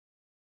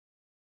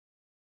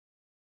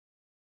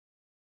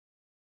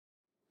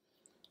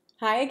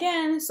Hi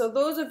again. So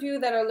those of you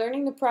that are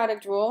learning the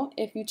product rule,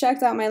 if you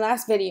checked out my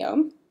last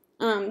video,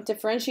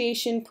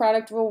 differentiation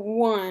product rule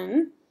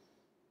 1,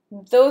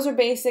 those are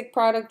basic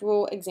product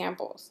rule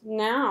examples.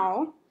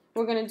 Now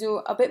we're going to do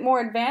a bit more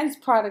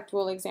advanced product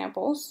rule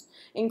examples,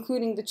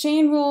 including the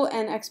chain rule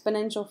and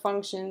exponential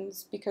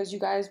functions, because you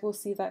guys will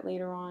see that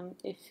later on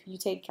if you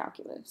take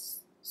calculus.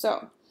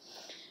 So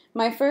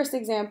my first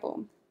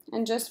example,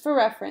 and just for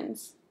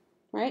reference,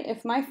 right?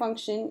 If my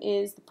function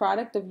is the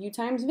product of u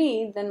times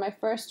v, then my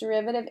first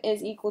derivative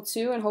is equal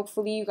to, and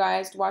hopefully you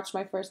guys watched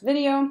my first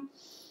video,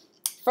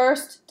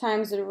 first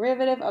times the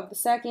derivative of the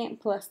second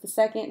plus the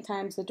second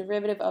times the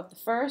derivative of the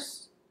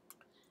first.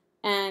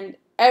 And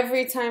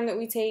every time that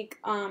we take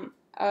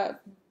a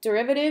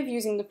derivative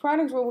using the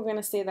product rule, we're going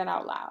to say that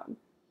out loud.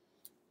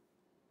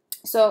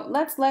 So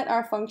let's let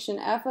our function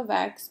f of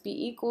x be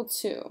equal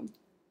to,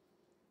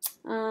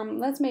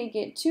 let's make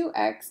it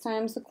 2x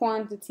times the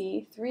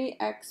quantity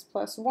 3x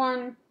plus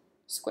 1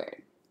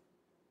 squared.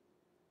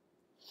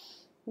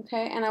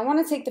 Okay, and I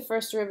want to take the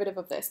first derivative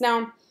of this.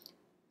 Now,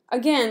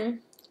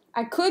 again,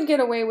 I could get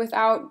away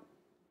without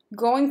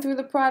going through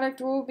the product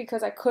rule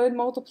because I could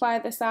multiply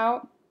this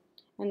out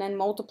and then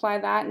multiply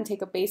that and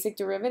take a basic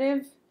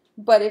derivative.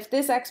 But if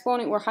this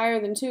exponent were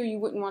higher than 2, you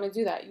wouldn't want to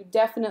do that. You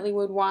definitely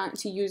would want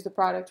to use the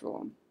product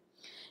rule.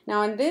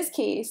 Now, in this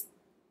case,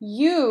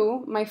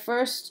 my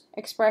first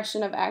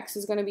expression of x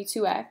is going to be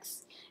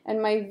 2x, and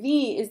my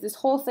v is this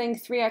whole thing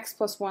 3x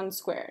plus 1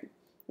 squared.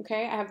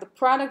 Okay, I have the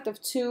product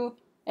of two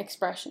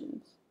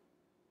expressions.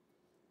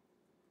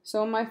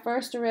 So my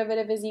first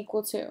derivative is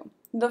equal to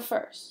the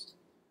first,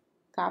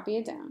 copy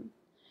it down,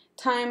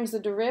 times the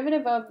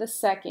derivative of the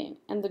second,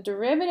 and the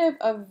derivative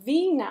of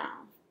v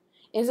now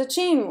is a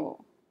chain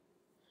rule.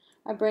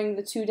 I bring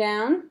the 2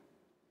 down,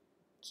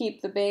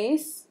 keep the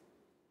base,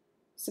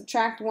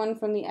 subtract 1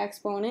 from the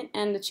exponent,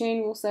 and the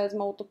chain rule says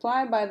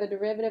multiply by the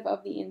derivative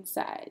of the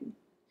inside.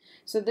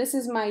 So this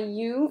is my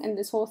u, and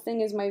this whole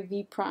thing is my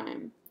v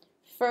prime.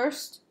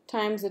 First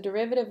times the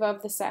derivative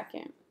of the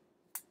second,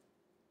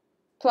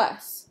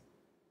 plus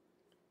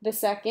the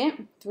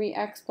second,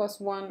 3x plus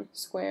 1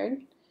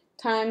 squared,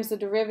 times the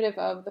derivative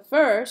of the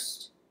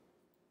first,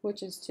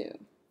 which is 2.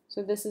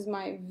 So this is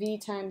my v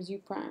times u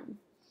prime.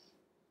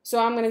 So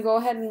I'm going to go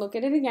ahead and look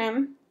at it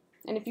again.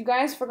 And if you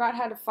guys forgot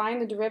how to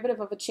find the derivative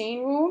of a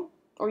chain rule,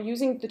 or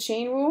using the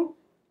chain rule,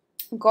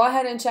 go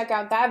ahead and check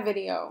out that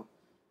video,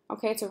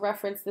 okay, to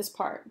reference this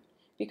part.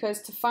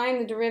 Because to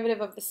find the derivative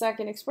of the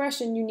second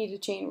expression, you need a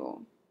chain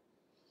rule.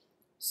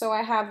 So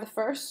I have the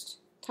first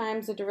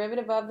times the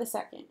derivative of the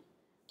second,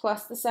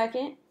 plus the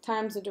second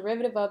times the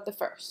derivative of the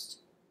first.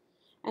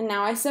 And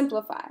now I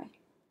simplify.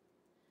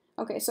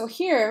 Okay, so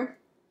here,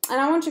 and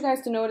I want you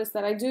guys to notice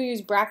that I do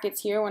use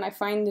brackets here when I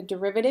find the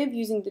derivative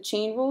using the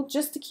chain rule,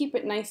 just to keep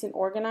it nice and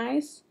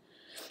organized.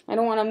 I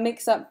don't want to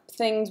mix up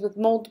things with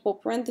multiple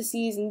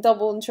parentheses and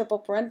double and triple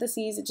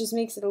parentheses. It just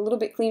makes it a little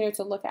bit cleaner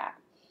to look at.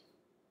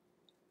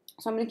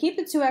 So I'm going to keep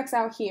the 2x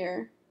out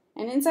here,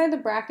 and inside the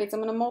brackets I'm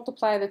going to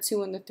multiply the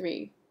 2 and the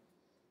 3.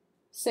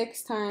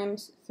 6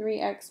 times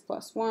 3x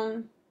plus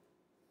 1,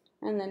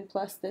 and then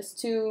plus this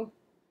 2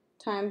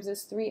 times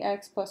this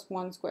 3x plus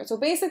 1 squared. So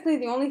basically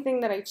the only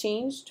thing that I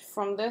changed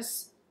from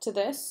this to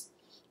this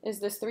is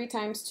this 3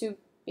 times 2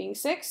 being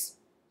 6.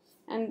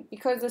 And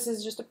because this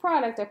is just a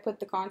product, I put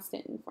the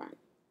constant in front.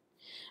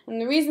 And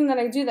the reason that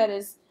I do that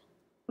is,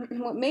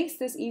 what makes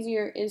this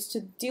easier is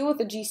to deal with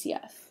the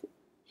GCF.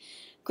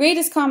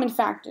 Greatest common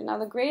factor. Now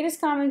the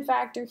greatest common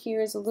factor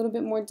here is a little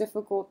bit more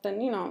difficult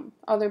than,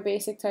 other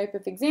basic type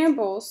of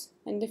examples.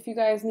 And if you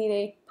guys need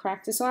a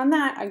practice on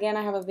that, again,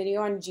 I have a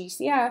video on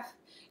GCF.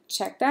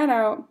 Check that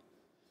out.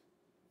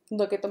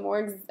 Look at the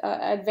more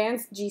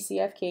advanced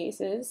GCF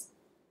cases.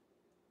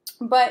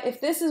 But if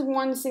this is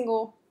one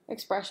single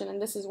expression and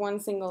this is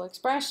one single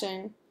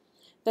expression,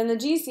 then the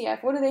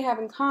GCF, what do they have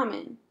in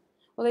common?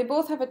 Well, they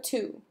both have a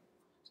 2.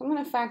 So I'm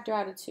going to factor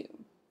out a 2.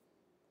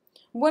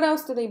 What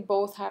else do they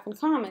both have in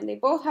common? They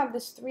both have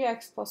this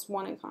 3x plus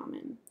 1 in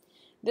common.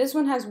 This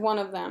one has 1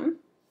 of them,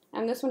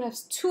 and this one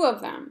has 2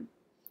 of them.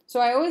 So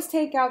I always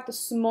take out the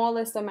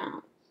smallest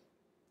amount,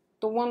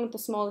 the one with the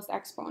smallest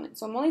exponent.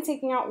 So I'm only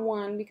taking out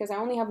 1 because I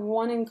only have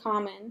 1 in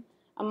common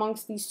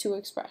amongst these two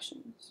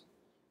expressions.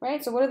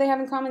 Right? So what do they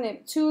have in common? They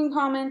have 2 in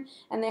common,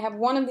 and they have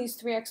one of these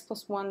 3x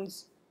plus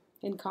 1s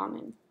in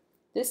common.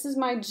 This is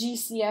my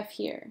GCF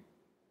here.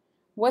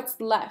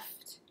 What's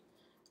left?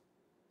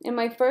 In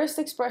my first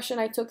expression,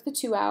 I took the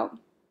 2 out,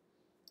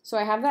 so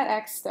I have that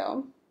x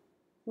still,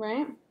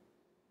 right?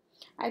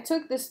 I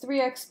took this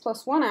 3x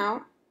plus 1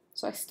 out,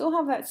 so I still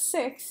have that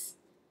 6.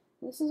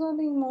 This is all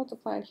being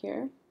multiplied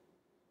here.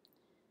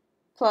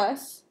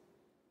 Plus,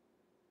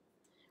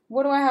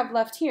 what do I have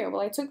left here?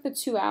 Well, I took the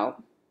 2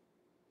 out,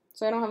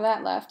 so I don't have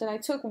that left. And I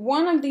took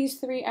one of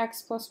these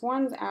 3x plus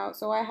 1s out,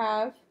 so I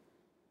have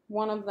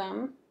one of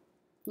them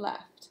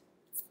left.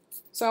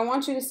 So I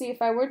want you to see,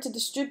 if I were to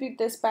distribute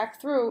this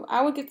back through,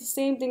 I would get the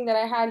same thing that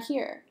I had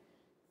here.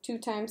 2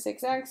 times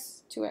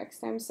 6x, 2x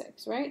times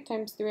 6, right?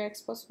 Times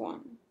 3x plus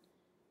 1.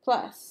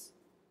 Plus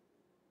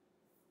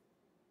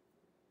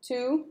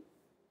 2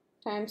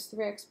 times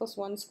 3x plus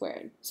 1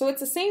 squared. So it's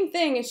the same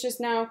thing, it's just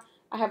now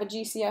I have a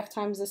GCF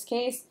times this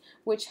case,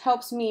 which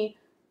helps me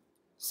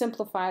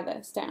simplify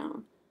this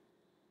down.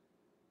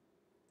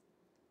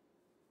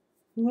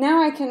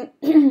 Now I can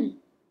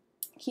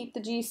keep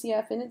the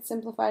GCF in its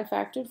simplified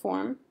factored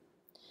form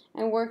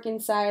and work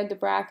inside the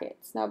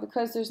brackets. Now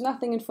because there's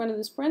nothing in front of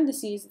this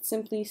parentheses, it's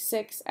simply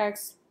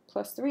 6x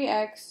plus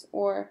 3x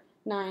or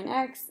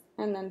 9x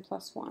and then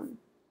plus 1.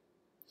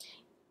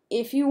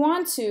 If you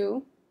want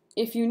to,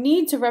 if you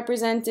need to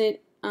represent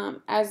it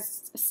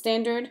as a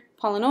standard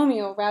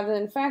polynomial rather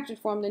than factored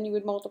form, then you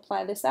would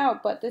multiply this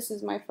out, but this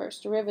is my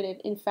first derivative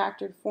in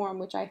factored form,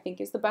 which I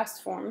think is the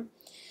best form,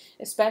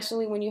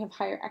 especially when you have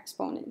higher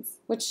exponents,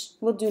 which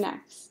we'll do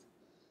next.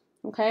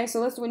 Okay, so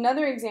let's do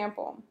another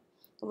example,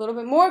 a little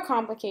bit more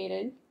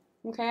complicated.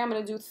 Okay, I'm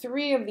going to do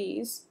 3 of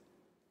these,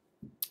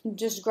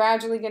 just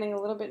gradually getting a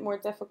little bit more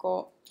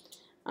difficult.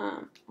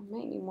 I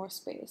might need more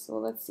space, so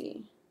let's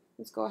see.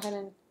 Let's go ahead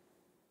and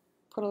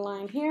put a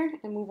line here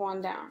and move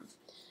on down.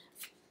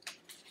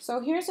 So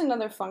here's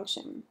another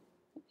function.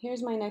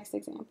 Here's my next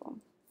example.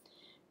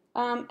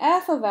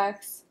 F of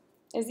x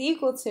is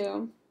equal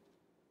to,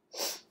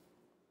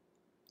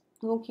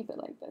 we'll keep it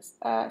like this,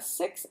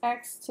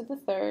 6x to the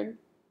third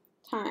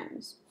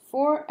times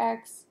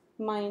 4x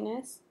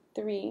minus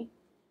 3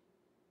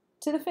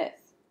 to the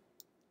fifth.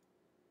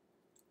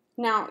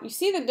 Now, you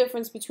see the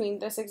difference between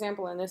this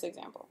example and this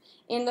example.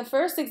 In the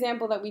first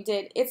example that we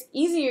did, it's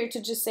easier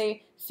to just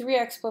say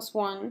 3x plus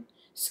 1,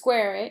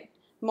 square it,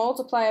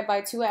 multiply it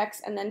by 2x,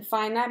 and then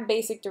find that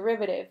basic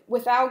derivative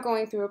without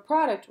going through a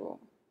product rule.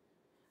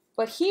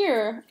 But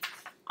here,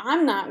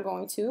 I'm not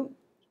going to.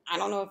 I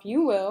don't know if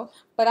you will,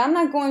 but I'm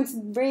not going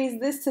to raise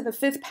this to the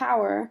 5th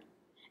power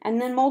and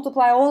then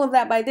multiply all of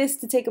that by this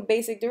to take a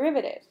basic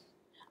derivative.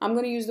 I'm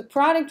going to use the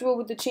product rule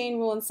with the chain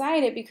rule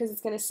inside it because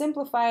it's going to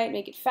simplify it,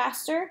 make it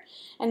faster,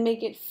 and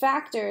make it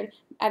factored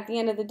at the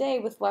end of the day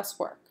with less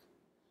work.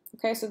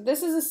 Okay, so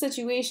this is a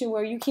situation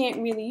where you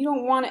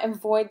don't want to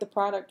avoid the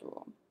product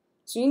rule.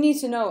 So you need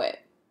to know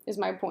it, is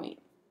my point.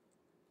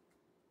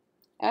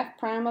 F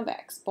prime of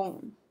x,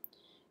 boom.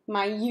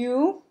 My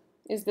u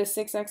is the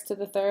 6x to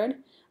the third.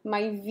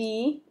 My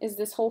v is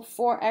this whole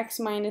 4x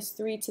minus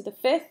 3 to the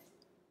fifth.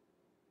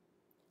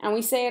 And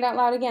we say it out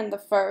loud again, the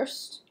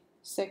first,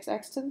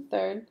 6x to the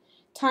third,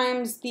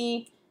 times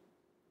the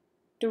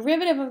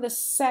derivative of the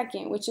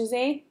second, which is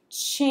a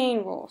chain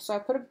rule. So I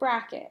put a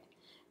bracket.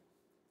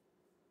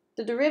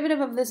 The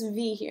derivative of this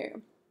v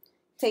here.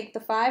 Take the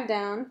 5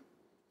 down.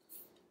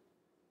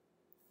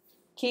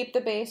 Keep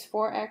the base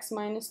 4x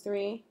minus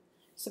 3.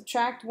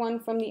 Subtract 1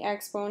 from the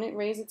exponent,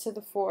 raise it to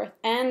the 4th.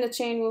 And the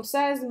chain rule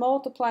says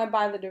multiply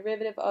by the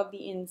derivative of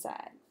the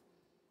inside.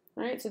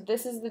 All right, so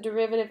this is the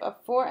derivative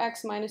of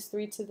 4x minus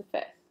 3 to the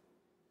 5th.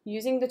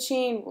 Using the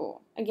chain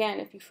rule. Again,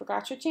 if you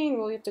forgot your chain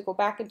rule, you have to go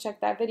back and check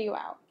that video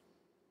out.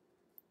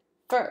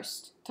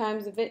 First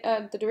times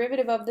the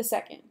derivative of the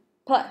second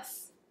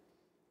plus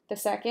the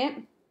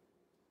second,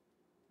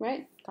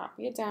 right?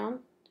 Copy it down,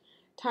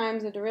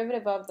 times the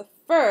derivative of the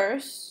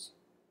first,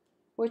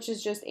 which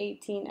is just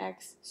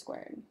 18x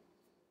squared.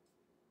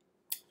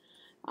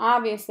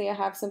 Obviously, I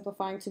have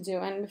simplifying to do,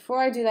 and before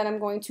I do that, I'm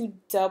going to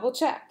double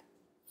check.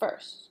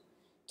 First,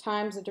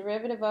 times the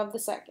derivative of the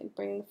second,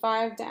 bring the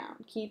 5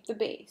 down, keep the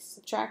base,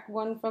 subtract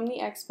 1 from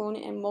the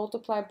exponent, and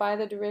multiply by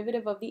the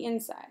derivative of the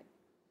inside,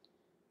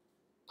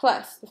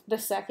 plus the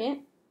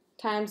second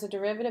times the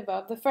derivative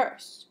of the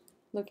first.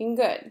 Looking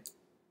good.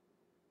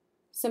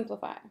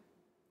 Simplify.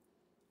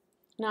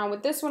 Now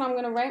with this one, I'm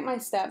going to write my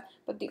step,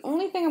 but the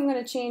only thing I'm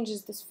going to change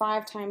is this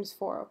 5 times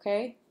 4,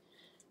 okay?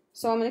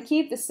 So I'm going to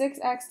keep the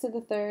 6x to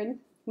the third,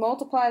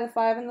 multiply the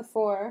 5 and the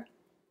 4,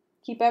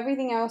 keep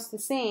everything else the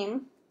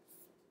same,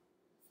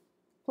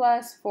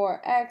 plus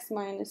 4x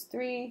minus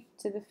 3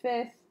 to the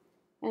 5th,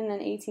 and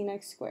then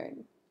 18x squared.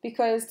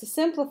 Because to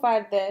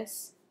simplify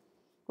this,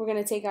 we're going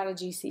to take out a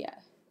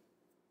GCF.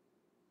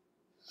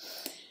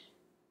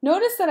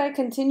 Notice that I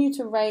continue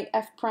to write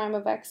f prime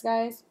of x,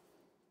 guys.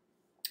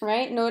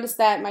 Right? Notice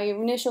that my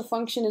initial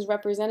function is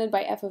represented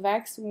by f of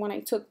x. When I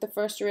took the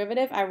first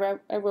derivative, I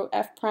wrote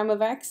f prime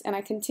of x, and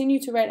I continue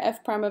to write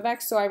f prime of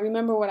x so I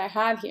remember what I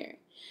have here.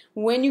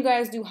 When you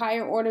guys do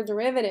higher order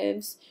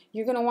derivatives,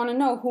 you're going to want to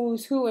know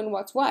who's who and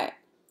what's what.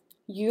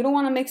 You don't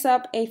want to mix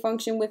up a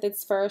function with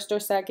its first or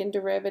second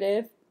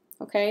derivative,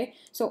 okay?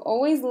 So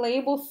always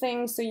label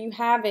things so you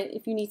have it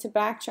if you need to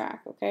backtrack,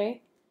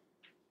 okay?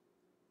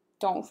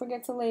 Don't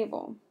forget to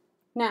label.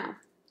 Now,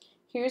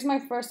 here's my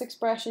first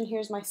expression,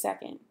 here's my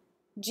second.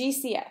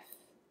 GCF.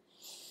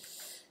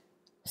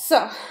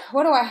 So,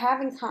 what do I have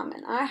in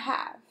common? I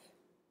have,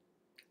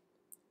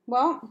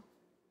 well,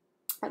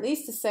 at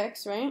least a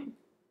 6, right?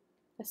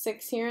 A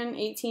 6 here, and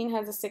 18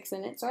 has a 6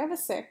 in it, so I have a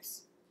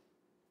 6.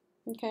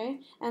 Okay,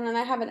 and then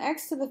I have an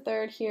x to the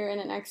third here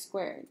and an x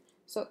squared.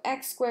 So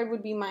x squared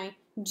would be my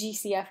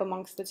GCF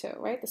amongst the two,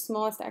 right? The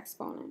smallest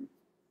exponent.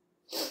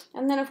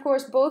 And then, of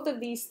course, both of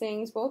these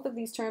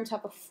terms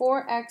have a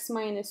 4x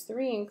minus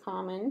 3 in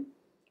common,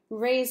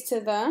 raised to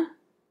the,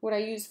 would I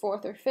use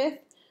 4th or 5th?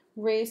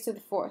 raised to the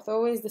fourth,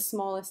 always the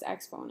smallest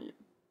exponent.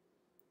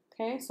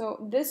 Okay,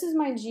 so this is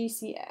my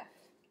GCF.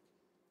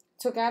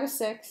 Took out a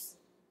 6,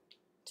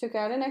 took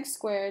out an x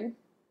squared.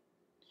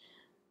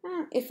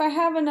 If I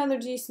have another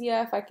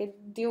GCF, I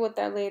could deal with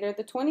that later.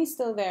 The 20 is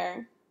still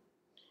there.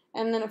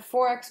 And then a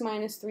 4x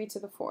minus 3 to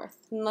the fourth.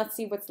 And let's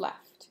see what's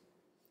left.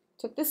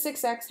 Took the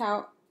 6x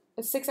out,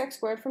 a 6x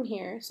squared from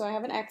here, so I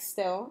have an x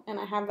still, and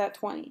I have that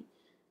 20.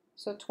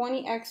 So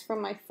 20x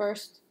from my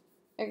first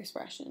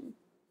expression.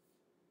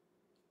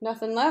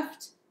 Nothing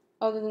left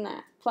other than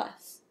that,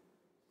 plus.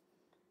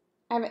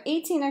 I have an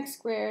 18x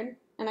squared,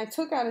 and I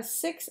took out a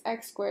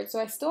 6x squared, so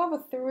I still have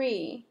a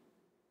 3.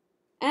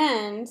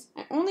 And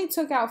I only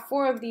took out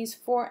 4 of these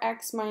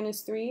 4x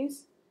minus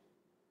 3's,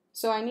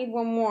 so I need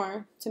one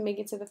more to make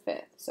it to the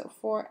fifth. So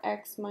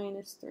 4x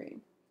minus 3.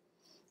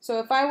 So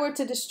if I were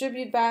to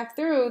distribute back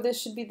through, this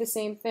should be the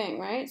same thing,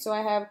 right? So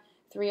I have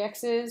 3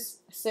 x's,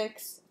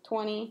 6,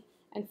 20,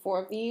 and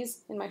 4 of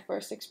these in my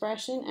first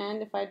expression.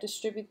 And if I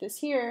distribute this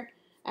here,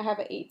 I have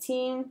an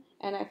 18,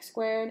 an x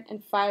squared,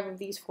 and 5 of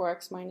these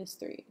 4x minus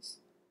 3's.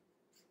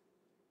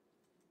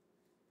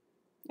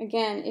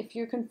 Again, if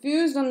you're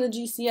confused on the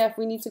GCF,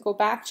 we need to go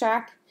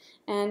backtrack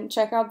and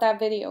check out that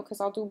video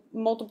because I'll do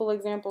multiple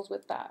examples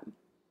with that.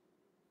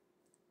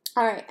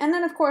 All right, and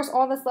then of course,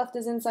 all that's left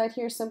is inside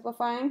here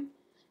simplifying.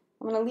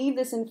 I'm going to leave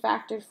this in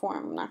factored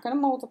form. I'm not going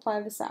to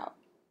multiply this out.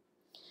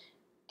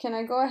 Can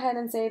I go ahead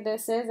and say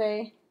this is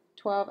a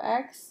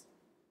 12x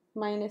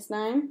minus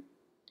 9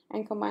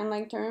 and combine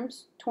like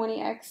terms?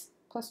 20x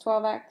plus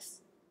 12x,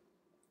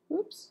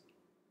 oops,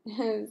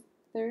 is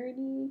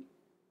 32x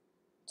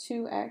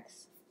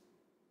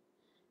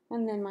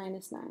and then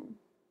minus 9.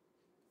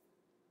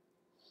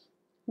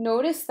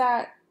 Notice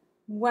that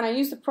when I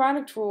use the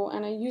product rule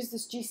and I use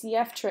this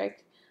GCF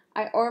trick,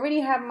 I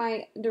already have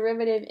my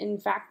derivative in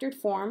factored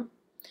form.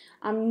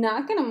 I'm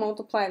not going to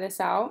multiply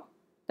this out.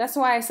 That's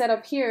why I said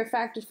up here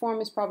factored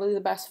form is probably the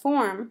best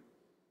form,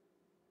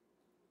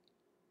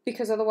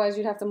 because otherwise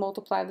you'd have to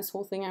multiply this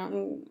whole thing out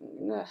and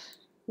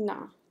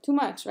nah, too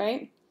much,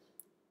 right?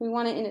 We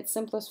want it in its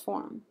simplest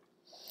form.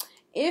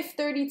 If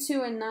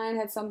 32 and 9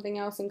 had something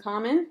else in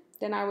common,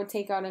 then I would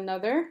take out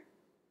another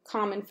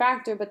common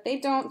factor, but they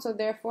don't, so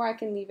therefore I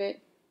can leave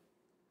it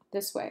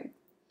this way.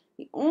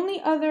 The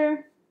only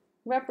other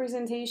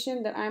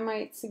representation that I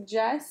might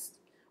suggest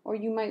or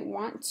you might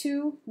want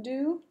to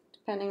do,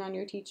 depending on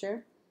your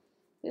teacher,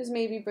 is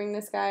maybe bring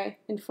this guy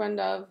in front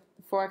of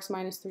the 4x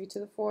minus 3 to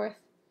the fourth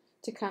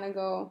to kind of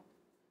go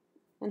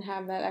and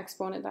have that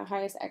exponent, the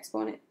highest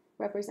exponent,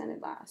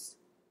 represented last.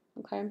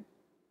 Okay?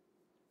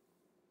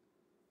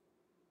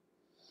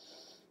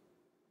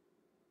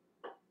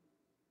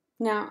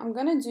 Now, I'm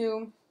going to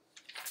do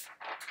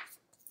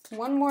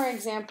one more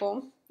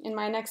example in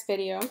my next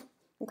video,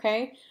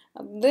 okay?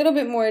 A little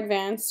bit more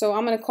advanced, so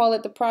I'm going to call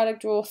it the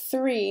product rule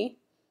 3,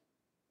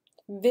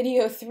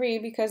 video 3,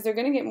 because they're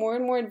going to get more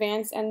and more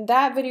advanced, and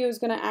that video is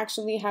going to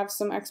actually have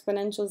some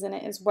exponentials in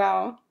it as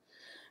well,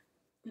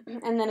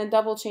 and then a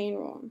double chain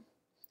rule.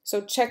 So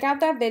check out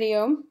that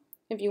video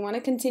if you want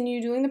to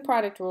continue doing the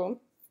product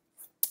rule,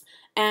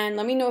 and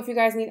let me know if you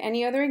guys need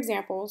any other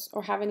examples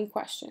or have any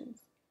questions.